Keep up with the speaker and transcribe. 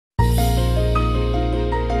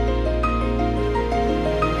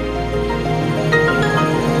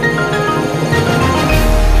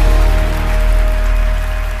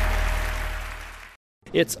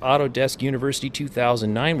It's Autodesk University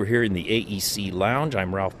 2009. We're here in the AEC Lounge.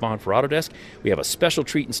 I'm Ralph Bond for Autodesk. We have a special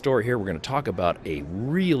treat in store here. We're going to talk about a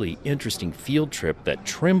really interesting field trip that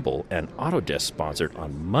Trimble and Autodesk sponsored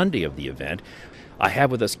on Monday of the event. I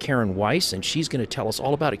have with us Karen Weiss, and she's going to tell us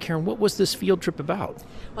all about it. Karen, what was this field trip about?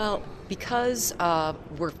 Well, because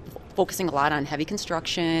we're focusing a lot on heavy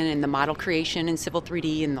construction and the model creation and Civil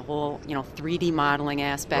 3D and the whole, 3D modeling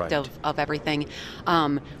aspect Right. of everything,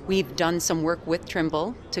 we've done some work with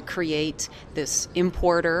Trimble to create this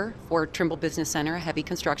importer for Trimble Business Center, a heavy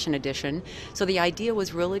construction edition. So the idea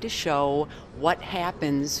was really to show what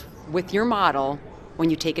happens with your model when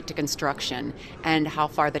you take it to construction and how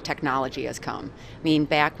far the technology has come. I mean,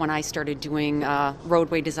 back when I started doing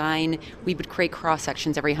roadway design, we would create cross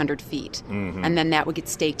sections every 100 feet, and then that would get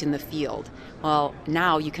staked in the field. Well,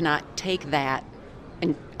 now you cannot take that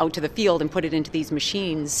and out to the field and put it into these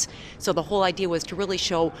machines. So the whole idea was to really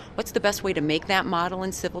show what's the best way to make that model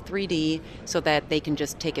in Civil 3D so that they can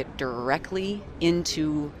just take it directly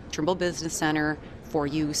into Trimble Business Center for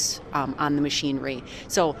use on the machinery.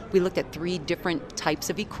 So we looked at 3 different types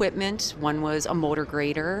of equipment. One was a motor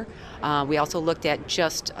grader. We also looked at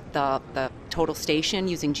just the total station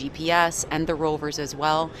using GPS and the rovers as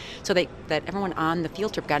well, so that everyone on the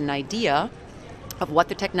field trip got an idea of what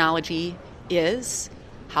the technology is,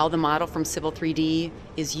 how the model from Civil 3D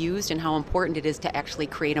is used, and how important it is to actually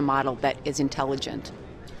create a model that is intelligent.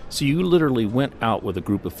 So you literally went out with a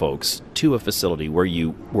group of folks to a facility where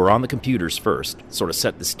you were on the computers first, sort of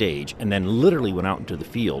set the stage, and then literally went out into the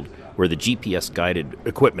field where the GPS-guided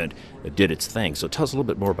equipment did its thing. So tell us a little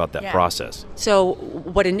bit more about that process. So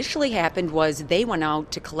what initially happened was they went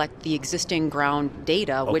out to collect the existing ground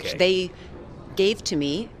data, which they gave to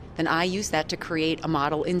me. Then I used that to create a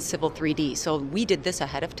model in Civil 3D. So we did this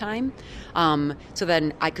ahead of time, so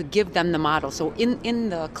then I could give them the model. So in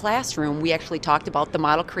the classroom, we actually talked about the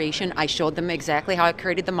model creation. I showed them exactly how I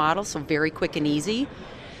created the model, so very quick and easy.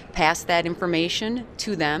 Passed that information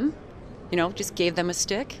to them, just gave them a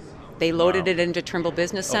stick. They loaded it into Trimble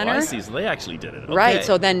Business Center. Oh, I see. So they actually did it. Okay. Right.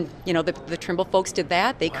 So then, the Trimble folks did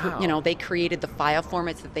that. They, they created the file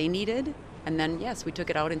formats that they needed. And then, yes, we took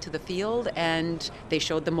it out into the field, and they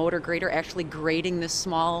showed the motor grader actually grading this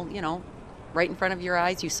small, right in front of your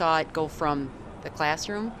eyes. You saw it go from the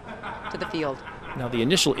classroom to the field. Now, the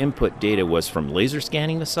initial input data was from laser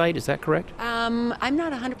scanning the site, is that correct? I'm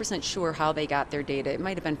not 100% sure how they got their data. It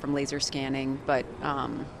might have been from laser scanning, but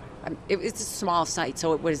it's a small site,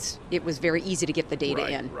 so it was very easy to get the data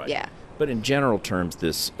in. Right. Yeah. But in general terms,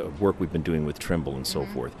 this work we've been doing with Trimble and so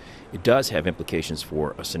forth, it does have implications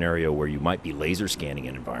for a scenario where you might be laser scanning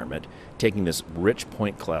an environment, taking this rich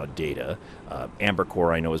point cloud data. Amber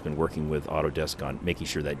Core, I know, has been working with Autodesk on making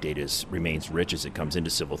sure that data remains rich as it comes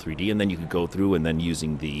into Civil 3D, and then you can go through and then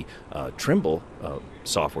using the Trimble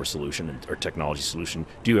software solution or technology solution,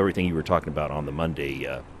 do everything you were talking about on the Monday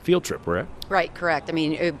field trip, correct? Right, correct. I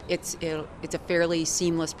mean, it's a fairly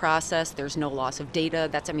seamless process. There's no loss of data.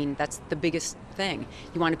 That's the biggest thing.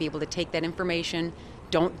 You want to be able to take that information,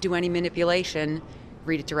 don't do any manipulation,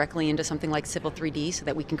 read it directly into something like Civil 3D so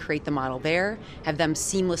that we can create the model there, have them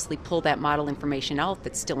seamlessly pull that model information out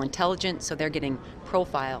that's still intelligent, so they're getting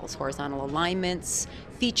profiles, horizontal alignments,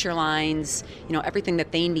 feature lines, everything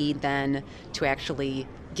that they need then to actually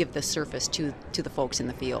give the surface to the folks in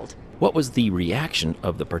the field. What was the reaction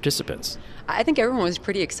of the participants? I think everyone was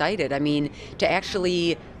pretty excited. I mean, to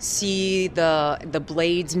actually see the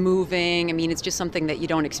blades moving, it's just something that you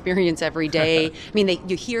don't experience every day.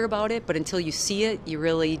 You hear about it, but until you see it, you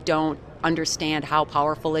really don't understand how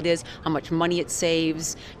powerful it is, how much money it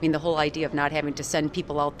saves. The whole idea of not having to send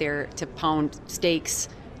people out there to pound stakes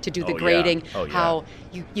to do the grading, how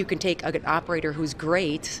you can take an operator who's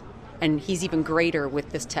great, and he's even greater with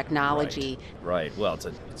this technology. Right. Well,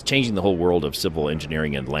 it's changing the whole world of civil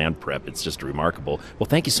engineering and land prep. It's just remarkable. Well,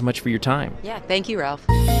 thank you so much for your time. Yeah, thank you, Ralph.